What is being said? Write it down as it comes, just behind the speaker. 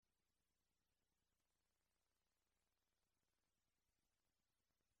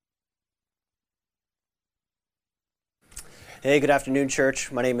Hey, good afternoon,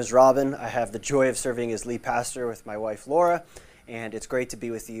 church. My name is Robin. I have the joy of serving as lead pastor with my wife, Laura, and it's great to be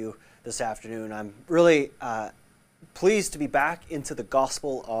with you this afternoon. I'm really pleased to be back into the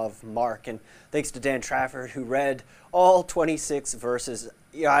Gospel of Mark, and thanks to Dan Trafford, who read all 26 verses.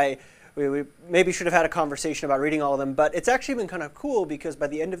 We maybe should have had a conversation about reading all of them, but it's actually been kind of cool because by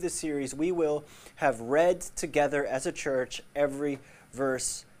the end of this series, we will have read together as a church every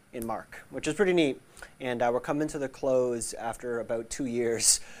verse in Mark, which is pretty neat. And we're coming to the close after about 2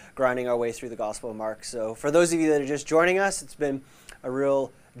 years grinding our way through the Gospel of Mark. So for those of you that are just joining us, it's been a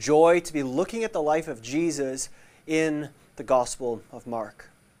real joy to be looking at the life of Jesus in the Gospel of Mark.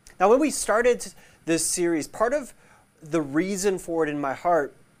 Now, when we started this series, part of the reason for it in my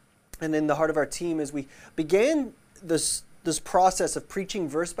heart and in the heart of our team is we began this process of preaching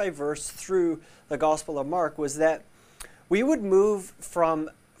verse by verse through the Gospel of Mark was that we would move from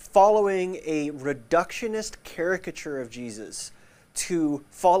following a reductionist caricature of Jesus to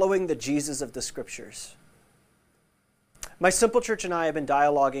following the Jesus of the Scriptures. My Simple Church and I have been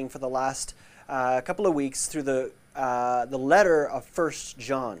dialoguing for the last couple of weeks through the letter of 1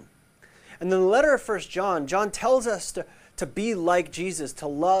 John. And in the letter of 1 John, John tells us to be like Jesus, to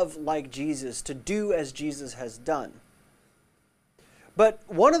love like Jesus, to do as Jesus has done. But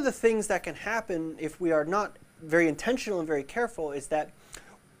one of the things that can happen if we are not very intentional and very careful is that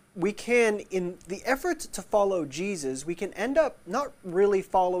we can, in the effort to follow Jesus, we can end up not really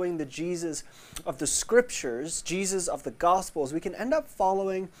following the Jesus of the Scriptures, Jesus of the Gospels. We can end up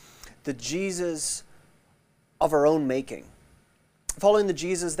following the Jesus of our own making, following the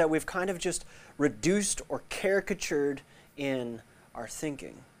Jesus that we've kind of just reduced or caricatured in our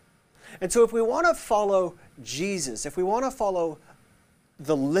thinking. And so if we want to follow Jesus, if we want to follow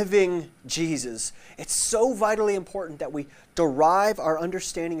the living Jesus, it's so vitally important that we derive our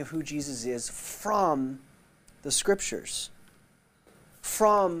understanding of who Jesus is from the Scriptures,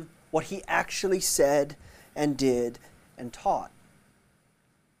 from what he actually said and did and taught.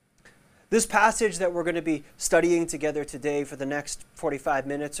 This passage that we're going to be studying together today for the next 45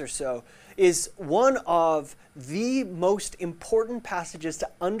 minutes or so is one of the most important passages to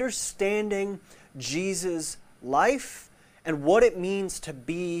understanding Jesus' life and what it means to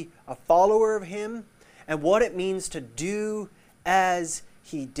be a follower of him, and what it means to do as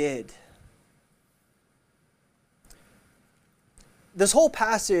he did. This whole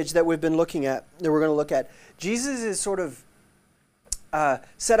passage that we've been looking at, that we're going to look at, Jesus is sort of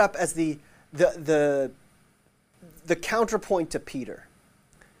set up as the counterpoint to Peter.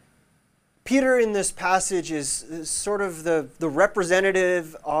 Peter in this passage is sort of the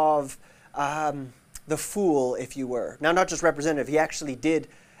representative of the fool, if you were. Now, not just representative, he actually did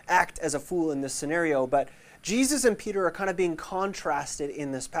act as a fool in this scenario, but Jesus and Peter are kind of being contrasted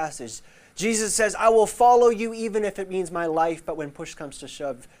in this passage. Jesus says, I will follow you even if it means my life, but when push comes to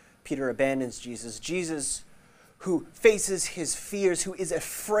shove, Peter abandons Jesus. Jesus, who faces his fears, who is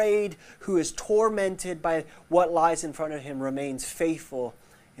afraid, who is tormented by what lies in front of him, remains faithful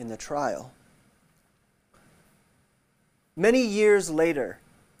in the trial. Many years later,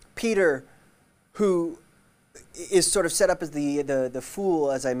 Peter, who is sort of set up as the fool,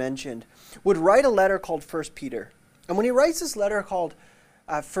 as I mentioned, would write a letter called 1 Peter. And when he writes this letter called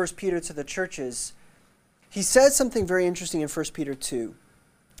 1 Peter to the churches, he says something very interesting in 1 Peter 2.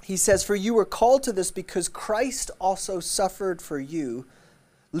 He says, "For you were called to this because Christ also suffered for you,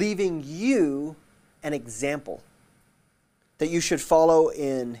 leaving you an example, that you should follow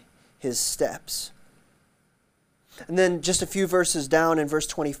in his steps." And then just a few verses down in verse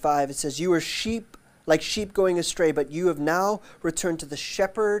 25, it says, "You were sheep, like sheep going astray, but you have now returned to the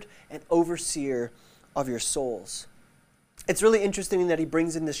shepherd and overseer of your souls." It's really interesting that he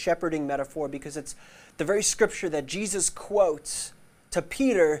brings in this shepherding metaphor because it's the very scripture that Jesus quotes to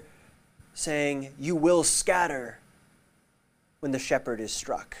Peter saying, "You will scatter when the shepherd is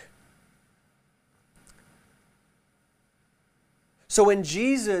struck." So when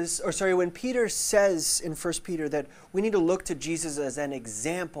Peter says in 1 Peter that we need to look to Jesus as an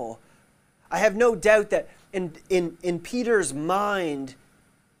example, I have no doubt that in Peter's mind,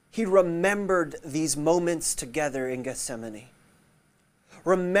 he remembered these moments together in Gethsemane.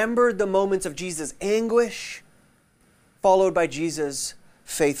 Remembered the moments of Jesus' anguish, followed by Jesus'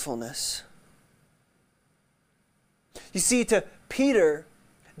 faithfulness. You see, to Peter,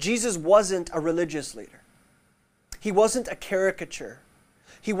 Jesus wasn't a religious leader. He wasn't a caricature.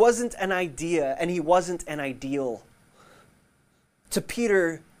 He wasn't an idea, and he wasn't an ideal. To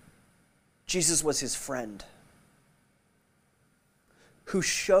Peter, Jesus was his friend who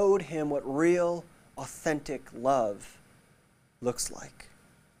showed him what real, authentic love looks like.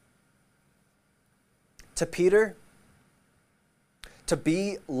 To Peter, To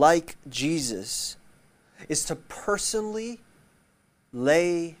be like Jesus is to personally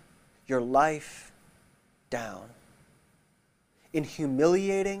lay your life down in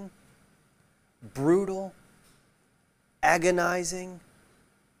humiliating, brutal, agonizing,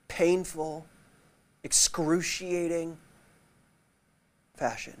 painful, excruciating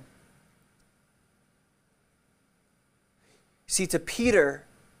fashion. See, to Peter,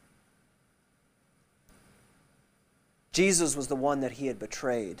 Jesus was the one that he had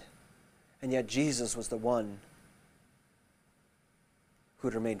betrayed, and yet Jesus was the one who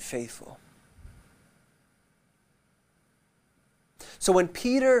had remained faithful. So when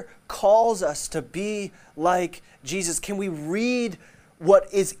Peter calls us to be like Jesus, can we read what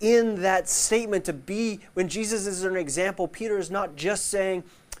is in that statement to be, when Jesus is an example, Peter is not just saying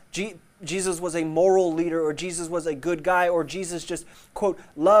Jesus was a moral leader, or Jesus was a good guy, or Jesus just, quote,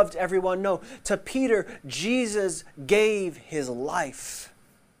 loved everyone. No, to Peter, Jesus gave his life.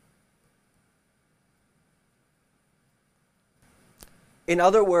 In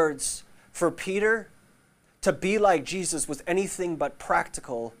other words, for Peter, to be like Jesus was anything but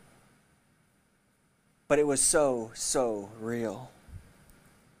practical, but it was so, so real.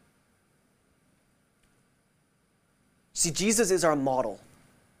 See, Jesus is our model.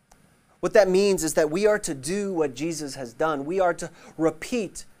 What that means is that we are to do what Jesus has done. We are to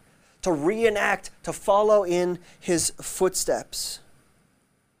repeat, to reenact, to follow in his footsteps.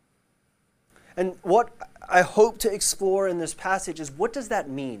 And what I hope to explore in this passage is, what does that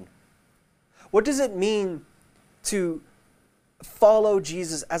mean? What does it mean to follow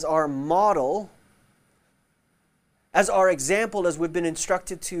Jesus as our model, as our example, as we've been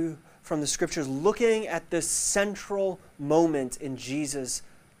instructed to from the Scriptures, looking at this central moment in Jesus'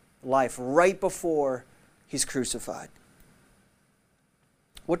 life, right before he's crucified?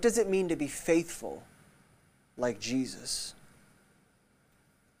 What does it mean to be faithful like Jesus?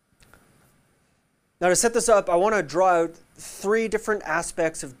 Now, to set this up, I want to draw out three different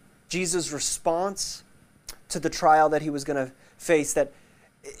aspects of Jesus' response to the trial that he was going to face that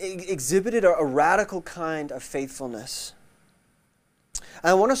exhibited a radical kind of faithfulness.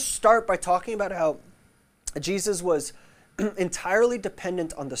 And I want to start by talking about how Jesus was entirely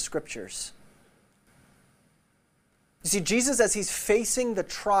dependent on the Scriptures. You see, Jesus, as he's facing the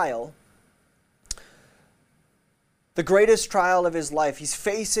trial, the greatest trial of his life, he's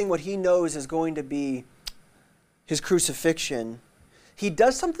facing what he knows is going to be his crucifixion, he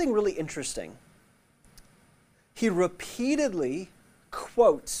does something really interesting. He repeatedly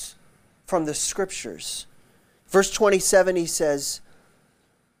quotes from the Scriptures. Verse 27, he says,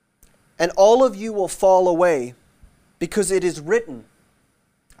 "And all of you will fall away, because it is written,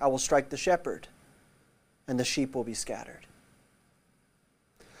 I will strike the shepherd, and the sheep will be scattered."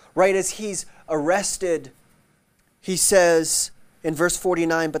 Right as he's arrested, he says in verse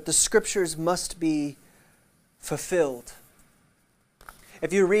 49, "But the Scriptures must be fulfilled."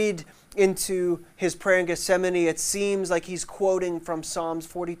 If you read into his prayer in Gethsemane, it seems like he's quoting from Psalms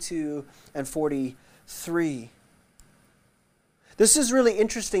 42 and 43. This is really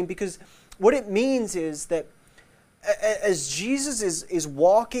interesting because what it means is that as Jesus is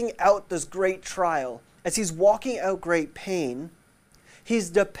walking out this great trial, as he's walking out great pain, he's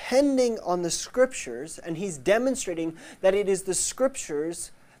depending on the Scriptures, and he's demonstrating that it is the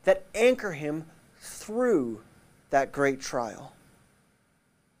Scriptures that anchor him through that great trial.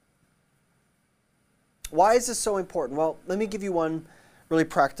 Why is this so important? Well, let me give you one really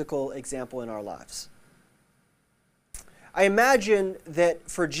practical example in our lives. I imagine that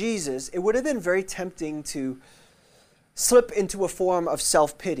for Jesus, it would have been very tempting to slip into a form of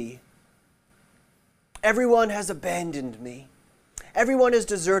self-pity. Everyone has abandoned me. Everyone has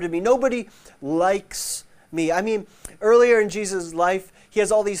deserted me. Nobody likes me. I mean, earlier in Jesus' life, he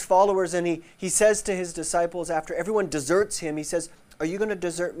has all these followers, and he says to his disciples, after everyone deserts him, he says, "Are you going to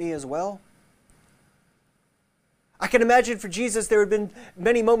desert me as well?" I can imagine for Jesus, there had been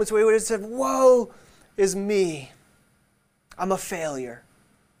many moments where he would have said, "Woe is me. I'm a failure.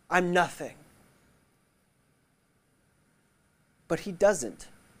 I'm nothing." But he doesn't.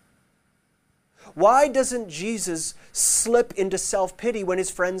 Why doesn't Jesus slip into self-pity when his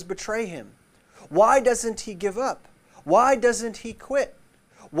friends betray him? Why doesn't he give up? Why doesn't he quit?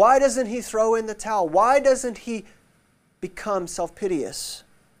 Why doesn't he throw in the towel? Why doesn't he become self-piteous?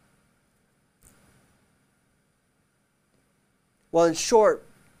 Well, in short,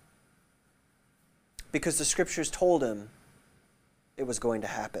 because the Scriptures told him it was going to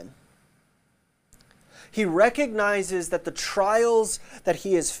happen. He recognizes that the trials that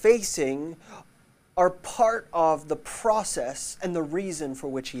he is facing are part of the process and the reason for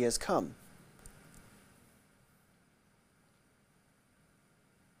which he has come.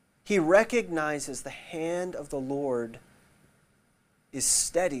 He recognizes the hand of the Lord is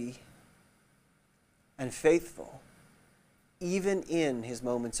steady and faithful, even in his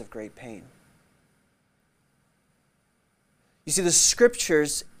moments of great pain. You see, the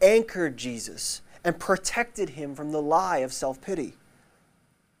Scriptures anchored Jesus and protected him from the lie of self-pity.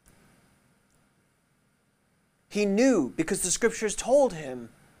 He knew, because the Scriptures told him,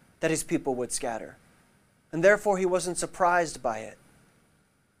 that his people would scatter. And therefore he wasn't surprised by it.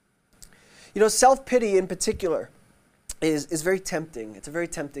 You know, self-pity in particular is very tempting. It's a very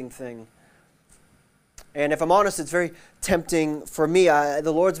tempting thing. And if I'm honest, it's very tempting for me.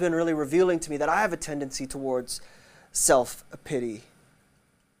 The Lord's been really revealing to me that I have a tendency towards self-pity.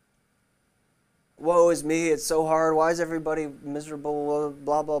 Woe is me, it's so hard. Why is everybody miserable?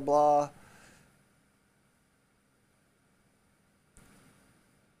 Blah, blah, blah.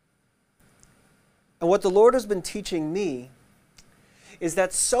 And what the Lord has been teaching me is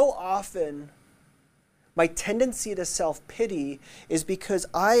that so often my tendency to self-pity is because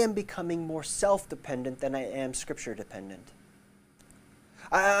I am becoming more self-dependent than I am Scripture-dependent.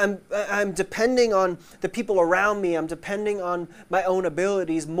 I'm depending on the people around me. I'm depending on my own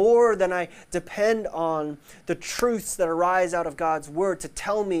abilities more than I depend on the truths that arise out of God's Word to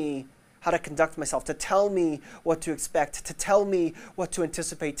tell me how to conduct myself, to tell me what to expect, to tell me what to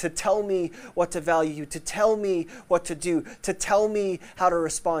anticipate, to tell me what to value, to tell me what to do, to tell me how to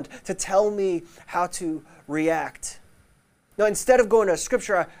respond, to tell me how to react. Now, instead of going to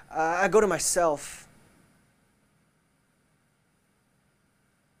Scripture, I go to myself.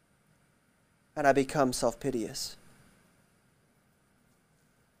 And I become self-piteous.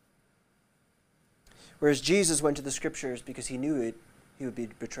 Whereas Jesus went to the Scriptures because he knew he would be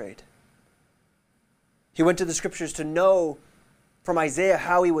betrayed. He went to the Scriptures to know from Isaiah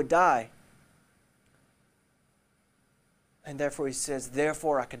how he would die. And therefore he says,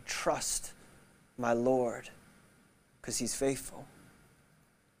 therefore I can trust my Lord because he's faithful.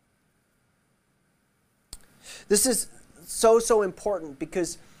 This is so important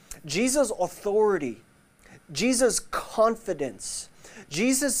because Jesus' authority, Jesus' confidence,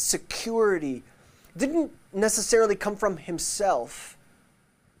 Jesus' security didn't necessarily come from himself.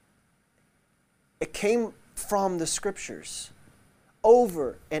 It came from the Scriptures.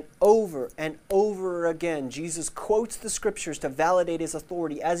 Over and over and over again, Jesus quotes the Scriptures to validate his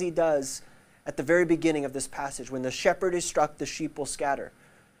authority, as he does at the very beginning of this passage. When the shepherd is struck, the sheep will scatter.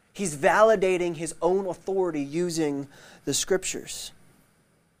 He's validating his own authority using the Scriptures.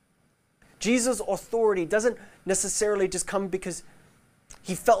 Jesus' authority doesn't necessarily just come because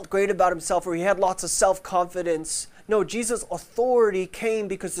he felt great about himself or he had lots of self-confidence. No, Jesus' authority came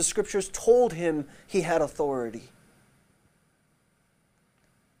because the Scriptures told him he had authority.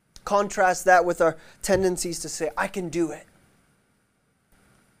 Contrast that with our tendencies to say, I can do it.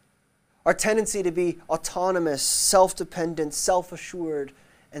 Our tendency to be autonomous, self-dependent, self-assured,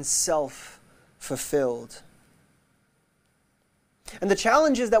 and self-fulfilled. And the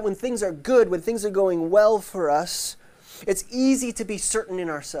challenge is that when things are good, when things are going well for us, it's easy to be certain in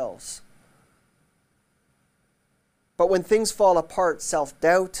ourselves. But when things fall apart,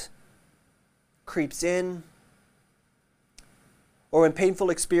 self-doubt creeps in. Or when painful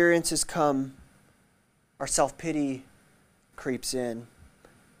experiences come, our self-pity creeps in.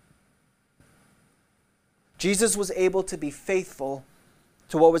 Jesus was able to be faithful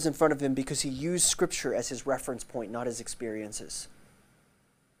to what was in front of him because he used Scripture as his reference point, not his experiences.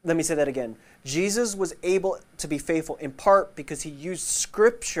 Let me say that again. Jesus was able to be faithful in part because he used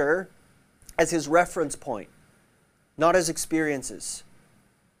Scripture as his reference point, not his experiences.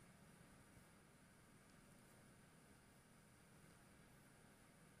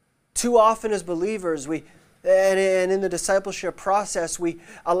 Too often as believers, and in the discipleship process, we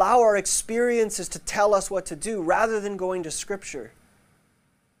allow our experiences to tell us what to do rather than going to Scripture.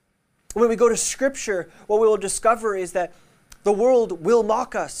 When we go to Scripture, what we will discover is that the world will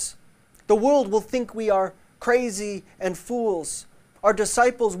mock us. The world will think we are crazy and fools. Our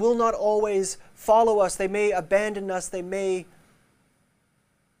disciples will not always follow us. They may abandon us. They may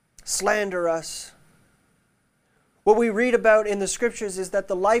slander us. What we read about in the Scriptures is that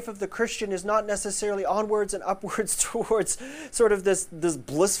the life of the Christian is not necessarily onwards and upwards towards sort of this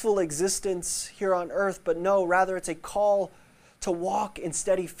blissful existence here on earth, but no, rather it's a call to walk in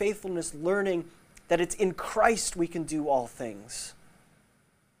steady faithfulness, learning that it's in Christ we can do all things.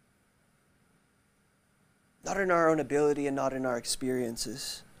 Not in our own ability and not in our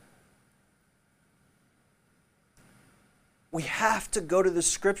experiences. We have to go to the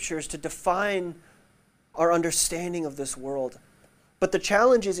Scriptures to define our understanding of this world. But the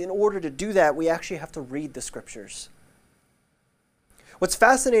challenge is, in order to do that, we actually have to read the Scriptures. What's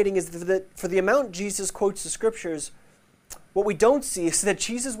fascinating is that for the amount Jesus quotes the scriptures, what we don't see is that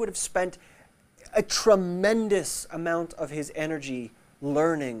Jesus would have spent a tremendous amount of his energy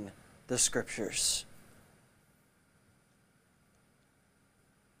learning the scriptures.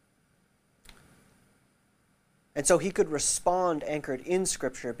 And so he could respond anchored in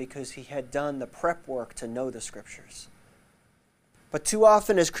Scripture because he had done the prep work to know the Scriptures. But too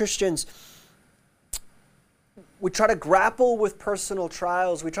often as Christians, we try to grapple with personal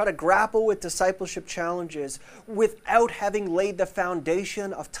trials. We try to grapple with discipleship challenges without having laid the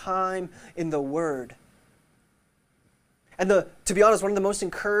foundation of time in the Word. And to be honest, one of the most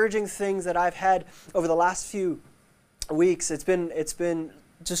encouraging things that I've had over the last few weeks, it's been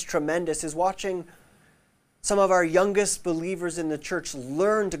just tremendous, is watching some of our youngest believers in the church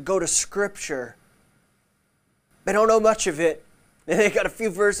learn to go to Scripture. They don't know much of it. They got a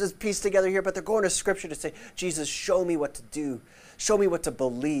few verses pieced together here, but they're going to Scripture to say, Jesus, show me what to do. Show me what to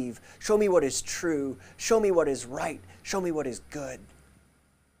believe. Show me what is true. Show me what is right. Show me what is good.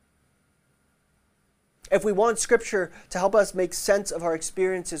 If we want Scripture to help us make sense of our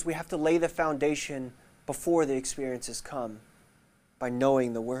experiences, we have to lay the foundation before the experiences come by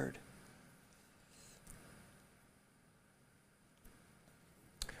knowing the Word.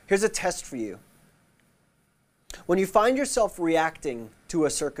 Here's a test for you. When you find yourself reacting to a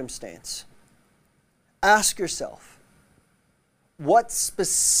circumstance, ask yourself, what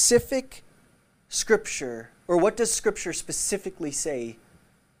specific Scripture, or what does Scripture specifically say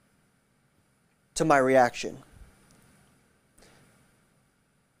to my reaction?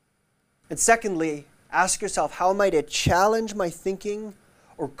 And secondly, ask yourself, how might it challenge my thinking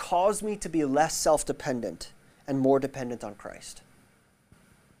or cause me to be less self-dependent and more dependent on Christ?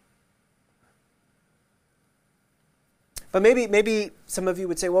 But maybe some of you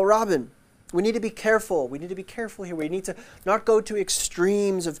would say, well, Robin, we need to be careful. We need to be careful here. We need to not go to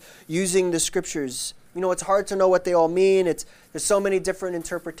extremes of using the Scriptures. You know, it's hard to know what they all mean. There's so many different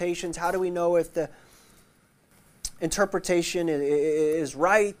interpretations. How do we know if the interpretation is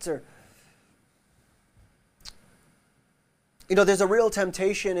right? Or, you know, there's a real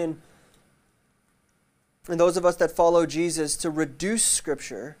temptation in those of us that follow Jesus to reduce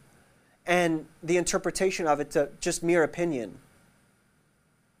Scripture and the interpretation of it to just mere opinion.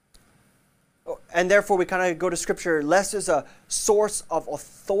 And therefore we kind of go to Scripture less as a source of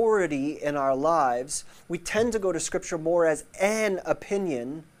authority in our lives. We tend to go to Scripture more as an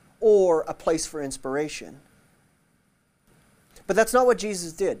opinion or a place for inspiration. But that's not what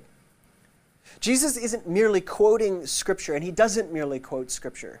Jesus did. Jesus isn't merely quoting Scripture, and he doesn't merely quote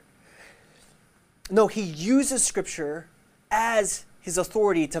Scripture. No, he uses Scripture as his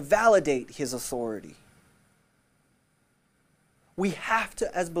authority to validate his authority. We have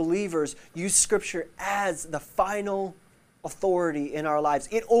to, as believers, use Scripture as the final authority in our lives.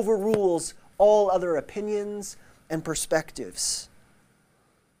 It overrules all other opinions and perspectives.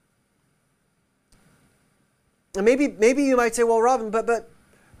 And maybe you might say, well, Robin, but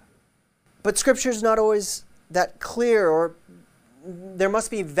Scripture's not always that clear, or there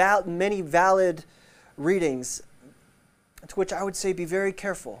must be many valid readings. To which I would say, be very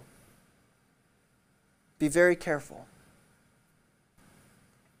careful. Be very careful.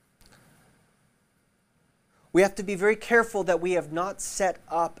 We have to be very careful that we have not set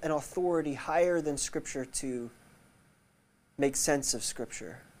up an authority higher than Scripture to make sense of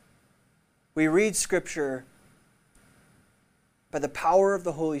Scripture. We read Scripture by the power of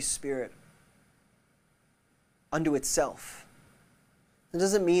the Holy Spirit unto itself. It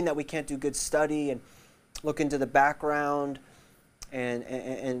doesn't mean that we can't do good study and look into the background and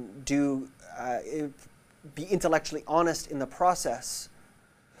be intellectually honest in the process.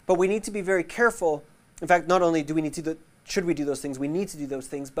 But we need to be very careful. In fact, not only do we need to should we do those things, we need to do those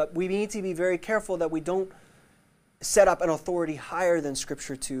things, but we need to be very careful that we don't set up an authority higher than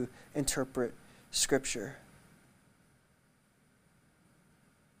Scripture to interpret Scripture.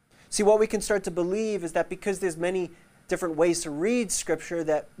 See, what we can start to believe is that because there's many different ways to read Scripture,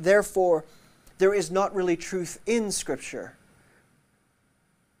 that therefore there is not really truth in Scripture.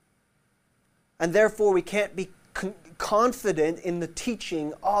 And therefore we can't be confident in the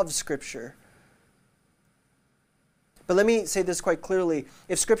teaching of Scripture. But let me say this quite clearly.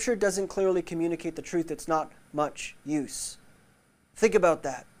 If Scripture doesn't clearly communicate the truth, it's not much use. Think about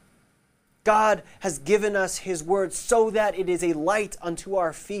that. God has given us His Word so that it is a light unto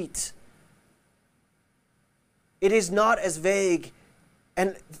our feet. It is not as vague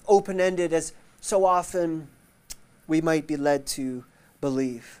and open-ended as so often we might be led to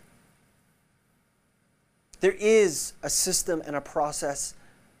believe. There is a system and a process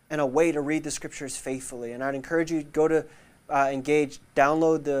and a way to read the Scriptures faithfully. And I'd encourage you to go to engaged,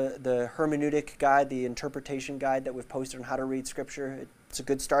 download the hermeneutic guide, the interpretation guide that we've posted on how to read Scripture. It's a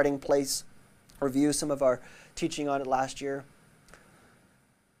good starting place. Review some of our teaching on it last year.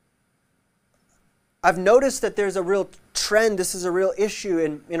 I've noticed that there's a real trend. This is a real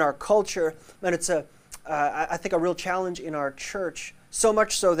issue in our culture, and it's I think a real challenge in our church. So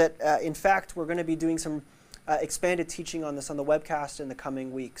much so that, in fact, we're going to be doing some expanded teaching on this on the webcast in the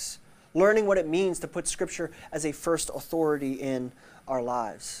coming weeks. Learning what it means to put Scripture as a first authority in our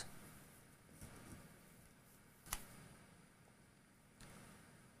lives.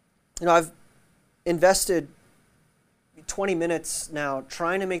 I've invested 20 minutes now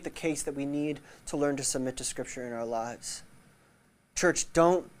trying to make the case that we need to learn to submit to Scripture in our lives. Church,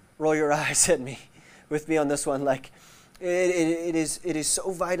 don't roll your eyes at me with me on this one. Like, it is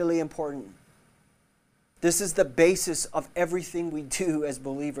so vitally important. This is the basis of everything we do as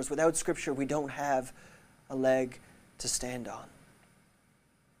believers. Without Scripture, we don't have a leg to stand on.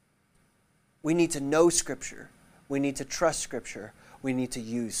 We need to know Scripture. We need to trust Scripture. We need to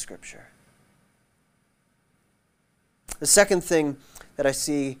use Scripture. The second thing that I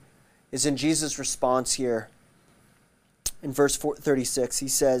see is in Jesus' response here. In verse 36, he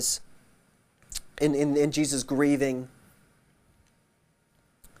says, in Jesus grieving,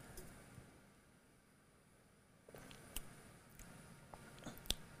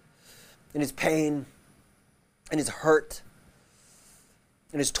 in his pain, in his hurt,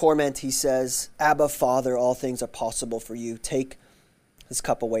 in his torment, he says, Abba, Father, all things are possible for you. Take this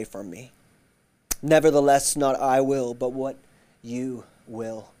cup away from me. Nevertheless, not I will, but what you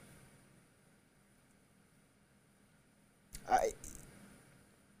will.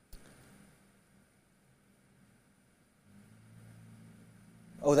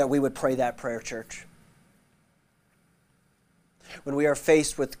 Oh, that we would pray that prayer, church. When we are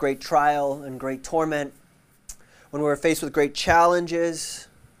faced with great trial and great torment, when we're faced with great challenges,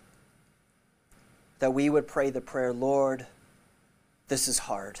 that we would pray the prayer, Lord, this is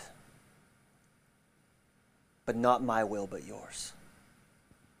hard, but not my will, but yours.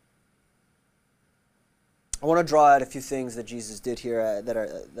 I want to draw out a few things that Jesus did here that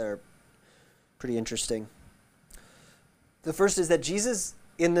are pretty interesting. The first is that Jesus,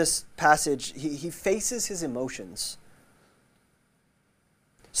 in this passage, he faces his emotions.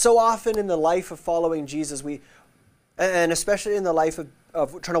 So often in the life of following Jesus, and especially in the life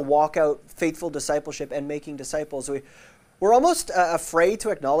of trying to walk out faithful discipleship and making disciples, we're almost afraid to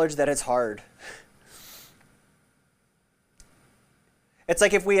acknowledge that it's hard. It's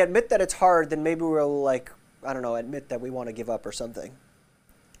like if we admit that it's hard, then maybe we'll admit that we want to give up or something.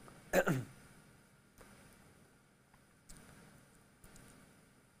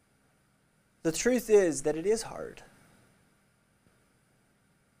 The truth is that it is hard.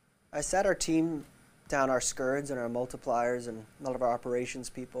 I sat our team down, our Skurds and our multipliers and a lot of our operations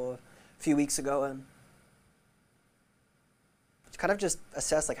people a few weeks ago, and kind of just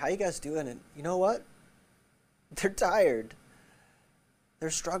assessed, like, how you guys doing? And you know what? They're tired. They're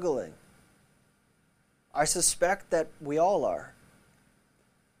struggling. I suspect that we all are.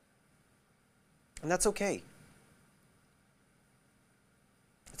 And that's okay.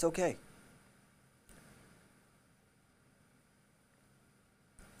 It's okay.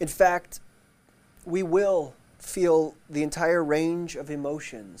 In fact, we will feel the entire range of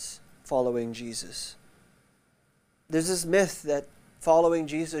emotions following Jesus. There's this myth that following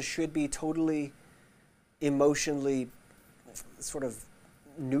Jesus should be totally emotionally sort of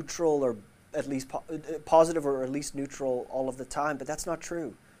neutral, or at least positive, or at least neutral all of the time, but that's not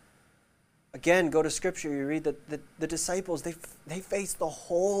true. Again, go to Scripture, you read that the disciples, they faced the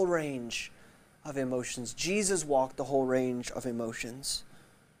whole range of emotions. Jesus walked the whole range of emotions.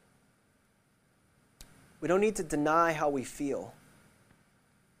 We don't need to deny how we feel,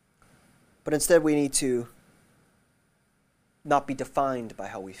 but instead we need to not be defined by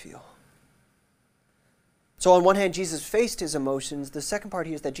how we feel. So on one hand, Jesus faced his emotions. The second part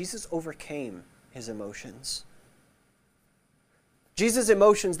here is that Jesus overcame his emotions. Jesus'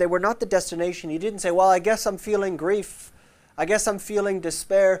 emotions, they were not the destination. He didn't say, well, I guess I'm feeling grief. I guess I'm feeling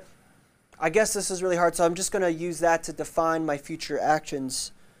despair. I guess this is really hard, so I'm just going to use that to define my future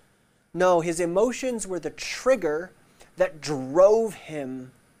actions. No, his emotions were the trigger that drove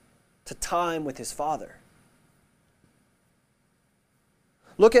him to time with his Father.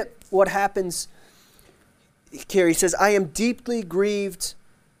 Look at what happens here. He says, I am deeply grieved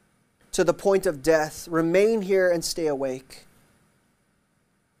to the point of death. Remain here and stay awake.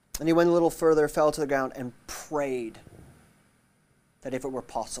 And he went a little further, fell to the ground, and prayed that if it were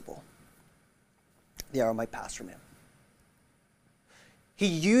possible, the hour might pass from him. He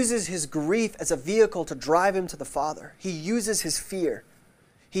uses his grief as a vehicle to drive him to the Father. He uses his fear.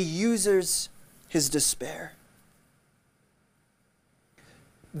 He uses his despair.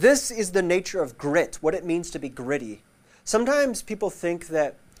 This is the nature of grit, what it means to be gritty. Sometimes people think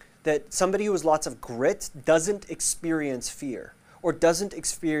that somebody who has lots of grit doesn't experience fear or doesn't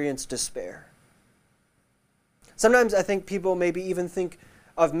experience despair. Sometimes I think people maybe even think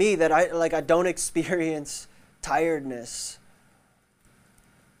of me that I don't experience tiredness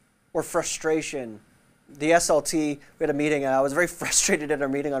or frustration. The SLT, we had a meeting, and I was very frustrated at our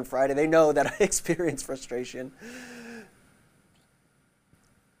meeting on Friday. They know that I experience frustration.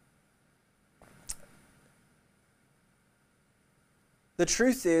 The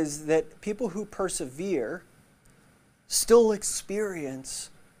truth is that people who persevere still experience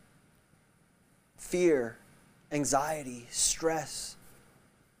fear, anxiety, stress.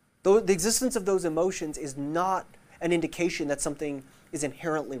 The existence of those emotions is not an indication that something is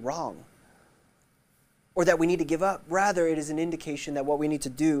inherently wrong or that we need to give up. Rather, it is an indication that what we need to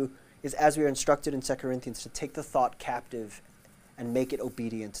do is, as we are instructed in 2 Corinthians, to take the thought captive and make it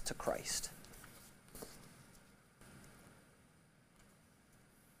obedient to Christ.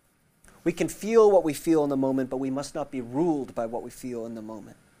 We can feel what we feel in the moment, but we must not be ruled by what we feel in the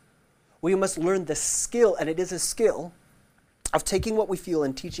moment. We must learn the skill, and it is a skill, of taking what we feel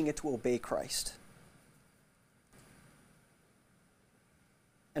and teaching it to obey Christ.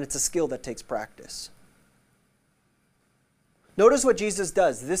 And it's a skill that takes practice. Notice what Jesus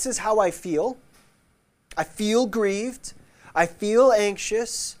does. This is how I feel. I feel grieved. I feel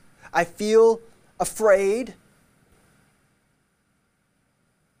anxious. I feel afraid.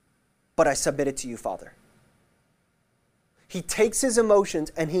 But I submit it to you, Father. He takes his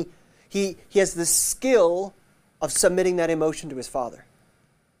emotions and he has the skill of submitting that emotion to his Father.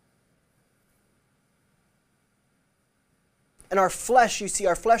 And our flesh, you see,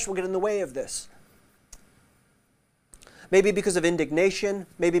 our flesh will get in the way of this. Maybe because of indignation,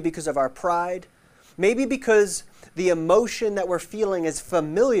 maybe because of our pride, maybe because the emotion that we're feeling is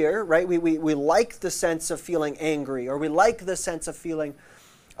familiar, right? We like the sense of feeling angry, or we like the sense of feeling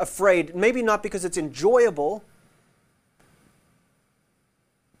afraid. Maybe not because it's enjoyable,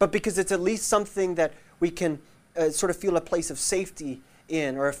 but because it's at least something that we can sort of feel a place of safety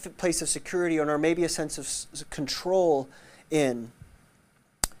in, or a place of security in, or maybe a sense of control in.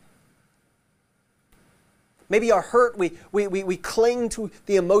 Maybe our hurt, we cling to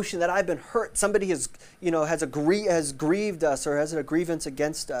the emotion that I've been hurt. Somebody has grieved us or has a grievance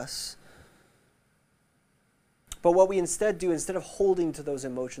against us. But what we instead do, instead of holding to those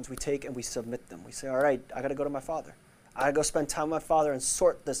emotions, we take and we submit them. We say, all right, I got to go to my Father. I got to go spend time with my Father and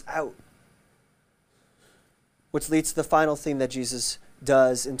sort this out. Which leads to the final thing that Jesus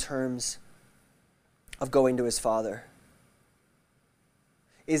does in terms of going to his Father.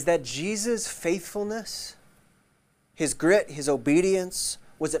 Is that Jesus' faithfulness, his grit, his obedience,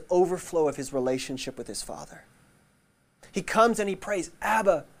 was an overflow of his relationship with his Father. He comes and he prays,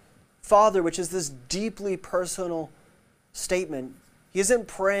 Abba, Father, which is this deeply personal statement. He isn't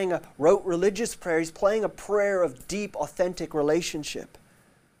praying a rote religious prayer. He's praying a prayer of deep, authentic relationship.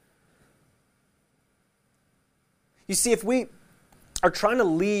 You see, if we are trying to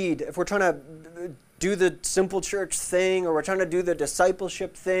lead, if we're trying to do the simple church thing, or we're trying to do the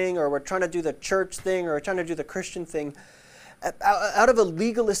discipleship thing, or we're trying to do the church thing, or we're trying to do the Christian thing, out of a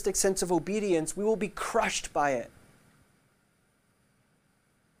legalistic sense of obedience, we will be crushed by it.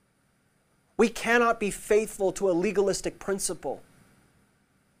 We cannot be faithful to a legalistic principle.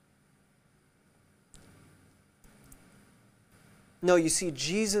 No, you see,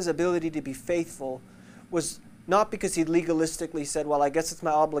 Jesus' ability to be faithful was not because he legalistically said, well, I guess it's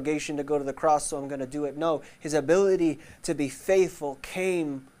my obligation to go to the cross, so I'm going to do it. No, his ability to be faithful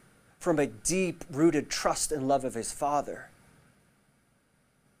came from a deep-rooted trust and love of his Father.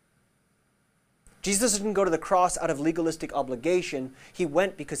 Jesus didn't go to the cross out of legalistic obligation. He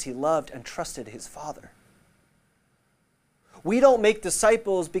went because he loved and trusted his Father. We don't make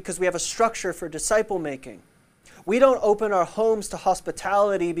disciples because we have a structure for disciple making. We don't open our homes to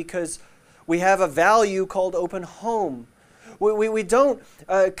hospitality because we have a value called open home. We don't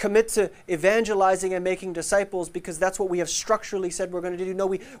commit to evangelizing and making disciples because that's what we have structurally said we're going to do. No,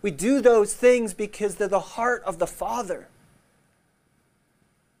 we do those things because they're the heart of the Father.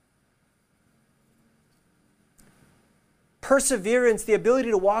 Perseverance, the ability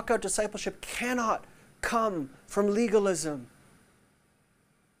to walk out discipleship, cannot come from legalism.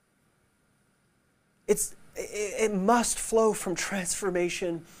 It must flow from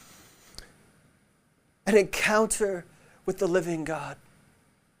transformation, an encounter with the living God.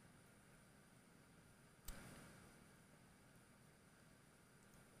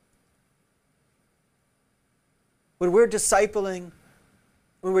 When we're discipling,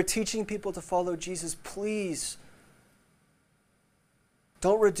 when we're teaching people to follow Jesus, please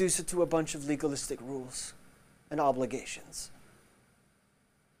don't reduce it to a bunch of legalistic rules and obligations.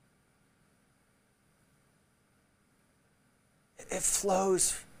 It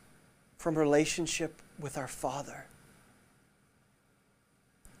flows from relationship with our Father.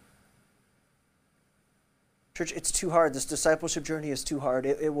 Church, it's too hard. This discipleship journey is too hard.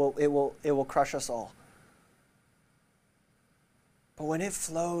 It will crush us all. But when it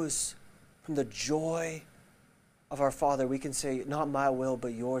flows from the joy of our Father, we can say, not my will, but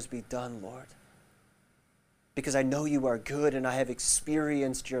yours be done, Lord. Because I know you are good, and I have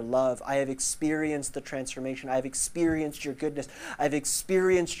experienced your love. I have experienced the transformation. I have experienced your goodness. I have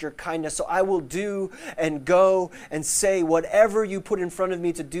experienced your kindness. So I will do and go and say whatever you put in front of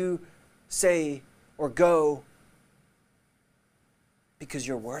me to do, say, or go, because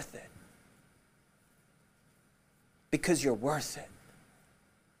you're worth it. Because you're worth it.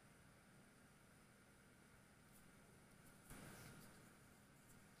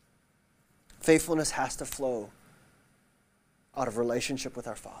 Faithfulness has to flow out of relationship with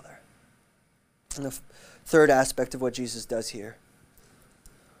our Father. And the third aspect of what Jesus does here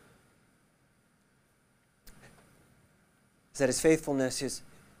is that his faithfulness,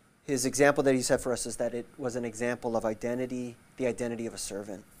 his example that he set for us is that it was an example of identity, the identity of a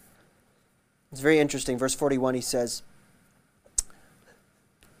servant. It's very interesting. Verse 41, he says,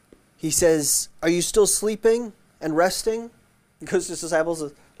 are you still sleeping and resting? He goes to his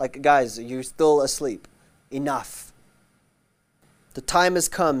disciples like, guys, you're still asleep. Enough. The time has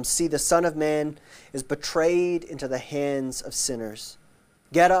come. See, the Son of Man is betrayed into the hands of sinners.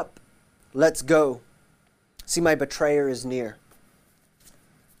 Get up. Let's go. See, my betrayer is near.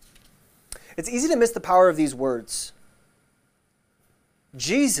 It's easy to miss the power of these words.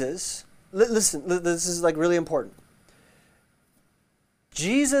 Jesus, listen, this is like really important.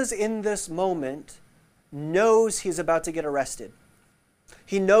 Jesus in this moment knows he's about to get arrested.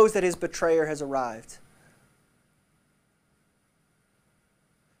 He knows that his betrayer has arrived.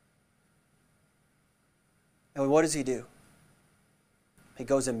 And what does he do? He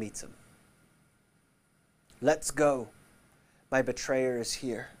goes and meets him. Let's go. My betrayer is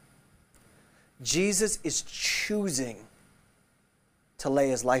here. Jesus is choosing to lay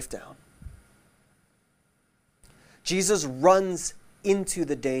his life down. Jesus runs into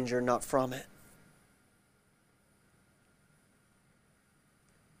the danger, not from it.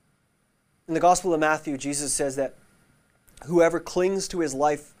 In the Gospel of Matthew, Jesus says that whoever clings to his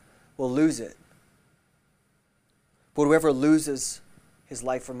life will lose it. But whoever loses his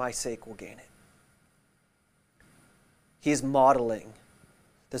life for my sake will gain it. He is modeling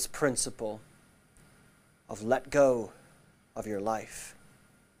this principle of let go of your life.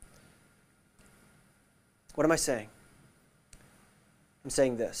 What am I saying? I'm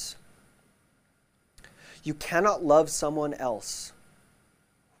saying this. You cannot love someone else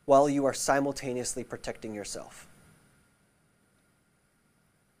while you are simultaneously protecting yourself.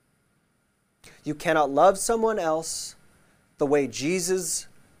 You cannot love someone else the way Jesus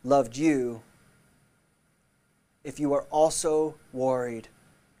loved you if you are also worried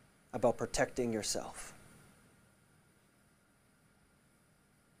about protecting yourself.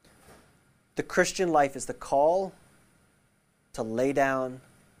 The Christian life is the call to lay down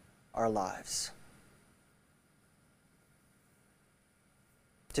our lives,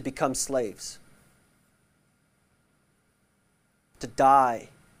 to become slaves, to die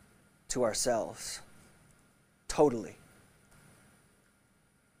to ourselves, totally,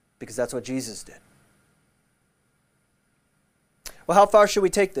 because that's what Jesus did. Well, how far should we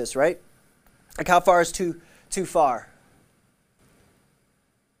take this, right? Like, how far is too far?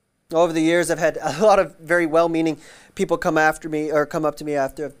 Over the years, I've had a lot of very well-meaning people come up to me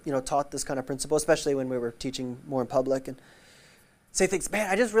after I've taught this kind of principle, especially when we were teaching more in public, and say things, man,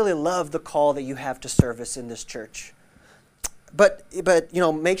 I just really love the call that you have to service in this church. But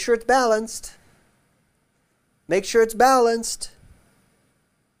make sure it's balanced. Make sure it's balanced.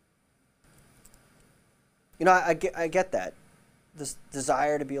 I get that. This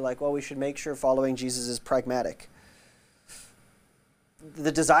desire to be like, well, we should make sure following Jesus is pragmatic.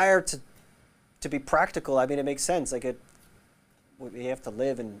 The desire to be practical, I mean, it makes sense. Like, we have to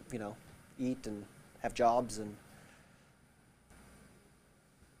live and, eat and have jobs and...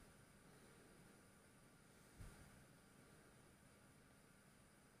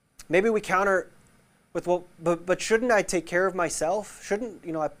 Maybe we counter with, well, but shouldn't I take care of myself? Shouldn't,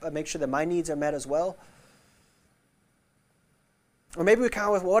 I make sure that my needs are met as well? Or maybe we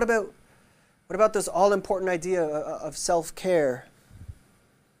counter with, well, what about this all-important idea of self-care?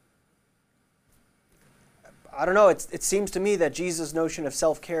 I don't know, it seems to me that Jesus' notion of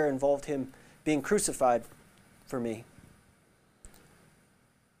self-care involved him being crucified for me.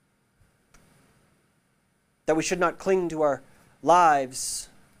 That we should not cling to our lives,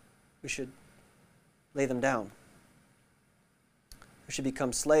 we should lay them down. We should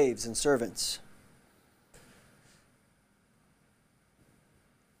become slaves and servants.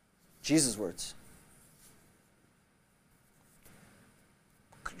 Jesus' words.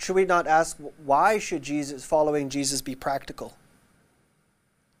 Should we not ask, why should following Jesus be practical?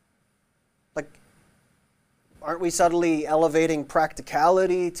 Like, aren't we subtly elevating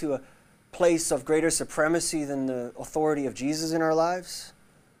practicality to a place of greater supremacy than the authority of Jesus in our lives?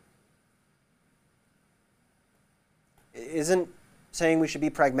 Isn't saying we should be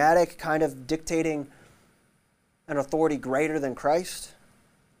pragmatic kind of dictating an authority greater than Christ?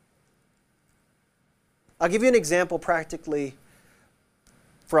 I'll give you an example practically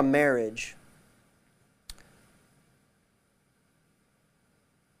from marriage.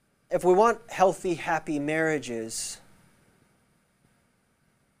 If we want healthy, happy marriages,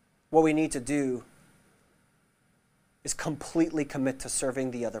 what we need to do is completely commit to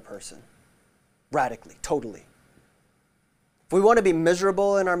serving the other person. Radically, totally. If we want to be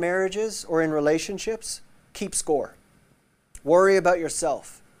miserable in our marriages or in relationships, keep score. Worry about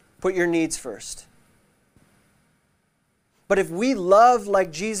yourself. Put your needs first. But if we love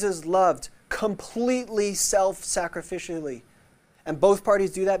like Jesus loved, completely self-sacrificially, and both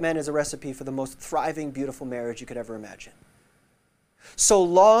parties do that, man, is a recipe for the most thriving, beautiful marriage you could ever imagine. So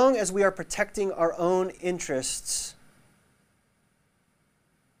long as we are protecting our own interests,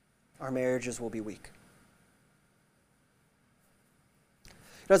 our marriages will be weak.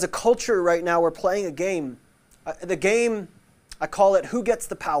 As a culture right now, we're playing a game. The game, I call it Who Gets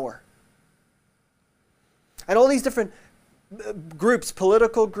the Power? And all these different groups,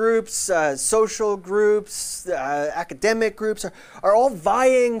 political groups, social groups, academic groups are all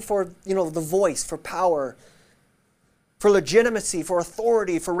vying for, the voice, for power, for legitimacy, for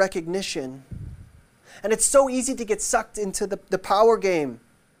authority, for recognition. And it's so easy to get sucked into the power game.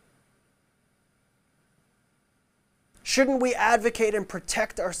 Shouldn't we advocate and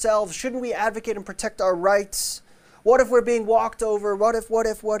protect ourselves? Shouldn't we advocate and protect our rights? What if we're being walked over? What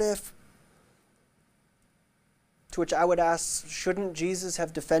if? To which I would ask, shouldn't Jesus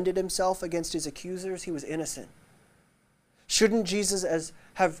have defended himself against his accusers? He was innocent. Shouldn't Jesus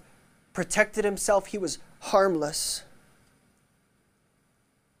have protected himself? He was harmless.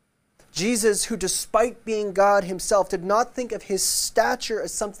 Jesus, who despite being God himself, did not think of his stature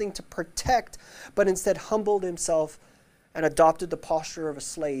as something to protect, but instead humbled himself and adopted the posture of a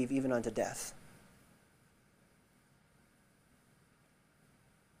slave even unto death.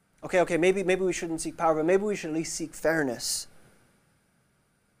 Okay, maybe we shouldn't seek power, but maybe we should at least seek fairness.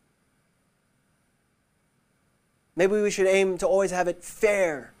 Maybe we should aim to always have it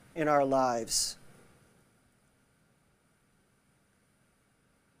fair in our lives.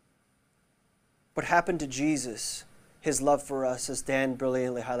 What happened to Jesus, his love for us, as Dan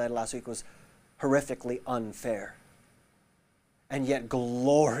brilliantly highlighted last week, was horrifically unfair, and yet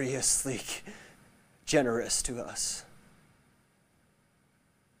gloriously generous to us.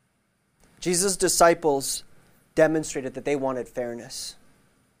 Jesus' disciples demonstrated that they wanted fairness.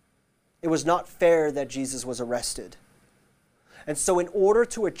 It was not fair that Jesus was arrested. And so in order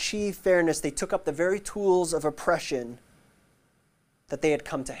to achieve fairness, they took up the very tools of oppression that they had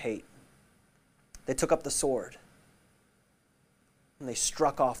come to hate. They took up the sword and they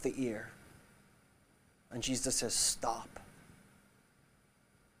struck off the ear. And Jesus says, "Stop.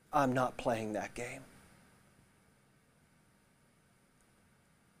 I'm not playing that game."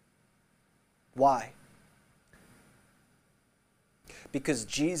 Why? Because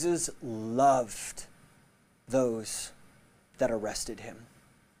Jesus loved those that arrested him.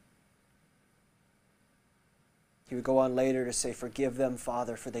 He would go on later to say, "Forgive them,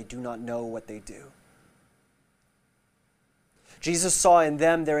 Father, for they do not know what they do." Jesus saw in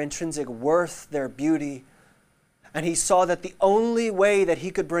them their intrinsic worth, their beauty, and he saw that the only way that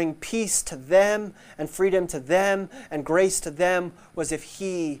he could bring peace to them and freedom to them and grace to them was if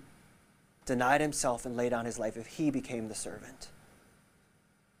he denied himself and laid down his life, if he became the servant.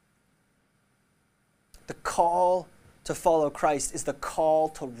 The call to follow Christ is the call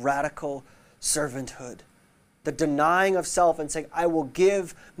to radical servanthood. The denying of self and saying, I will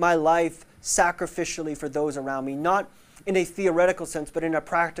give my life sacrificially for those around me. Not in a theoretical sense, but in a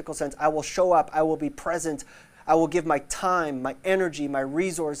practical sense. I will show up. I will be present. I will give my time, my energy, my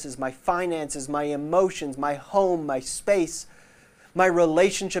resources, my finances, my emotions, my home, my space, my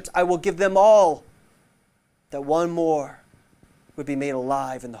relationships. I will give them all, that one more would be made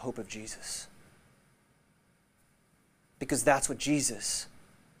alive in the hope of Jesus. because that's what Jesus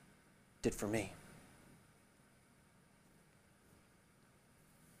did for me.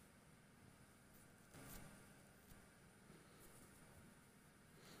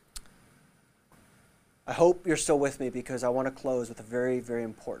 I hope you're still with me because I want to close with a very, very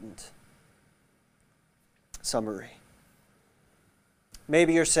important summary.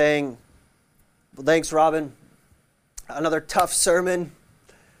 Maybe you're saying, well, thanks, Robin. Another tough sermon,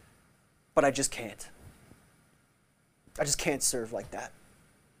 but I just can't. I just can't serve like that.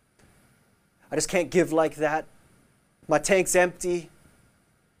 I just can't give like that. My tank's empty.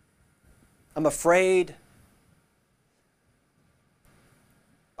 I'm afraid.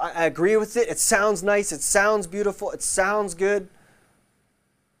 I agree with it. It sounds nice. It sounds beautiful. It sounds good.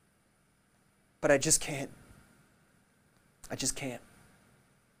 But I just can't. I just can't.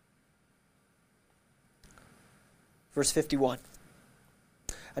 Verse 51.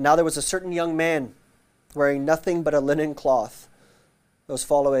 And now there was a certain young man wearing nothing but a linen cloth that was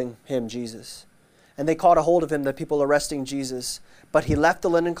following him, Jesus. And they caught a hold of him, the people arresting Jesus. But he left the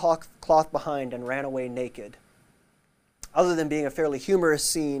linen cloth behind and ran away naked. Other than being a fairly humorous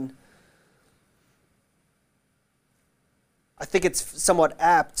scene, I think it's somewhat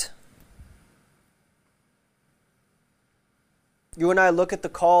apt. You and I look at the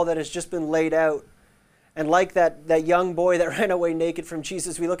call that has just been laid out, and like that young boy that ran away naked from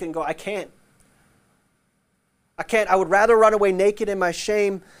Jesus, we look and go, I can't. I would rather run away naked in my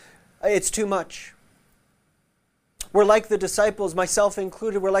shame. It's too much. We're like the disciples, myself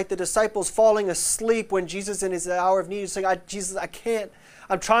included, we're like the disciples falling asleep when Jesus in his hour of need is saying, Jesus, I can't.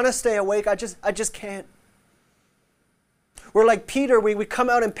 I'm trying to stay awake. I just can't. We're like Peter. We come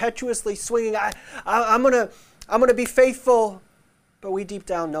out impetuously swinging. I'm gonna be faithful, but we deep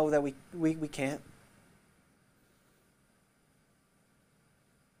down know that we can't.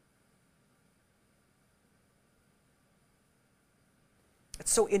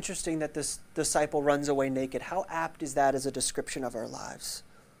 It's so interesting that this disciple runs away naked. How apt is that as a description of our lives?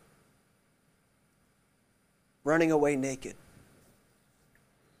 Running away naked.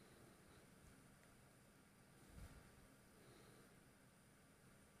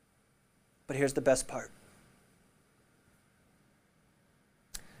 But here's the best part.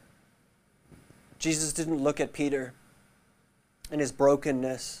 Jesus didn't look at Peter in his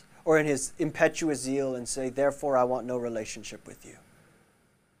brokenness or in his impetuous zeal and say, therefore I want no relationship with you.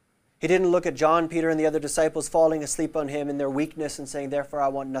 He didn't look at John, Peter, and the other disciples falling asleep on him in their weakness and saying, therefore I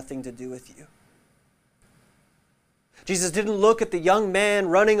want nothing to do with you. Jesus didn't look at the young man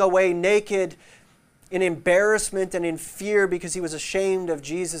running away naked in embarrassment and in fear because he was ashamed of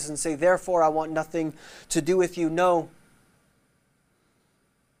Jesus and say, therefore I want nothing to do with you. No.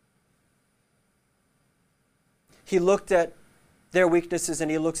 He looked at their weaknesses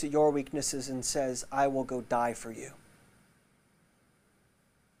and he looks at your weaknesses and says, I will go die for you.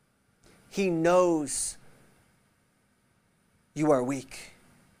 He knows you are weak.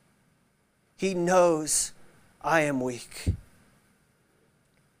 He knows I am weak.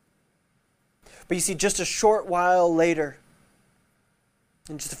 But you see, just a short while later,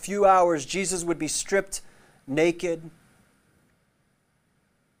 in just a few hours, Jesus would be stripped naked,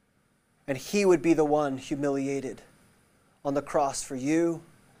 and he would be the one humiliated on the cross for you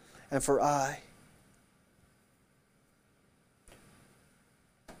and for I.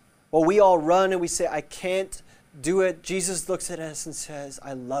 Well, we all run and we say, I can't do it. Jesus looks at us and says,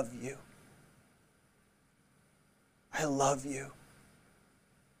 I love you. I love you.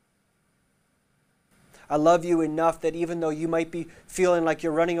 I love you enough that even though you might be feeling like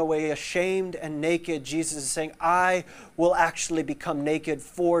you're running away ashamed and naked, Jesus is saying, I will actually become naked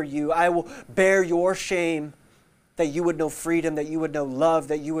for you. I will bear your shame that you would know freedom, that you would know love,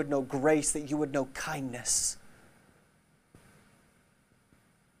 that you would know grace, that you would know kindness.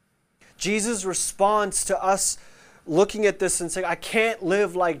 Jesus' response to us looking at this and saying, I can't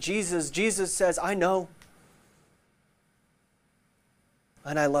live like Jesus, Jesus says, I know.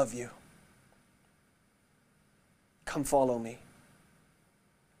 And I love you. Come follow me.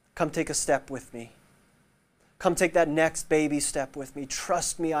 Come take a step with me. Come take that next baby step with me.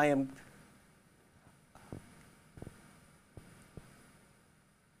 Trust me, I am.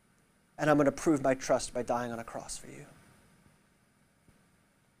 And I'm going to prove my trust by dying on a cross for you.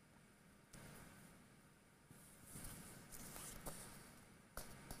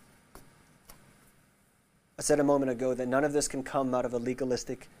 I said a moment ago that none of this can come out of a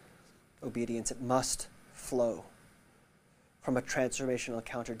legalistic obedience. It must flow from a transformational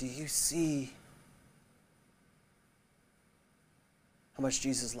encounter. Do you see how much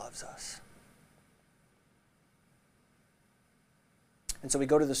Jesus loves us? And so we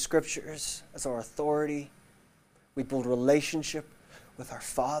go to the Scriptures as our authority. We build relationship with our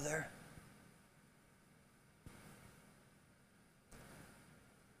Father.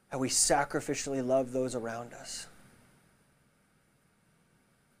 And we sacrificially love those around us.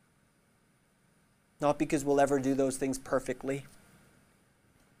 Not because we'll ever do those things perfectly,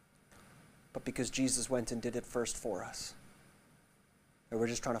 but because Jesus went and did it first for us. And we're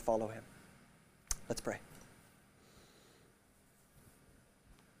just trying to follow him. Let's pray.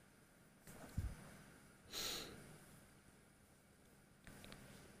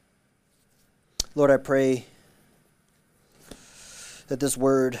 Lord, I pray that this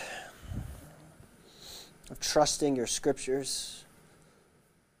word of trusting your scriptures,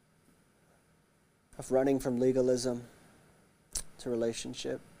 of running from legalism to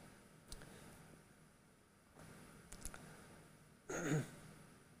relationship,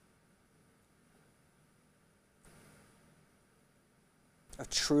 of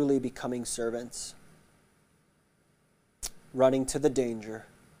truly becoming servants, running to the danger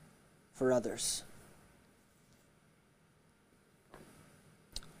for others.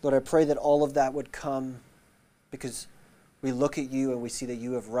 Lord, I pray that all of that would come because we look at you and we see that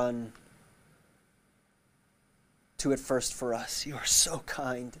you have run to it first for us. You are so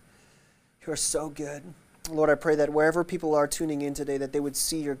kind. You are so good. Lord, I pray that wherever people are tuning in today, that they would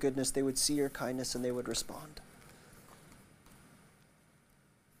see your goodness, they would see your kindness, and they would respond.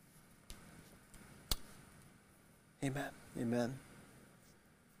 Amen. Amen.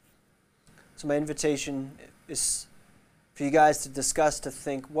 So my invitation is for you guys to discuss, to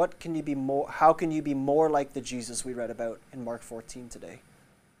think, how can you be more like the Jesus we read about in Mark 14 today?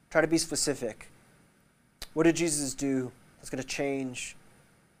 Try to be specific. What did Jesus do that's going to change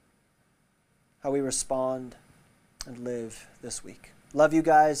how we respond and live this week? Love you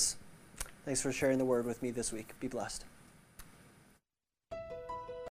guys. Thanks for sharing the word with me this week. Be blessed.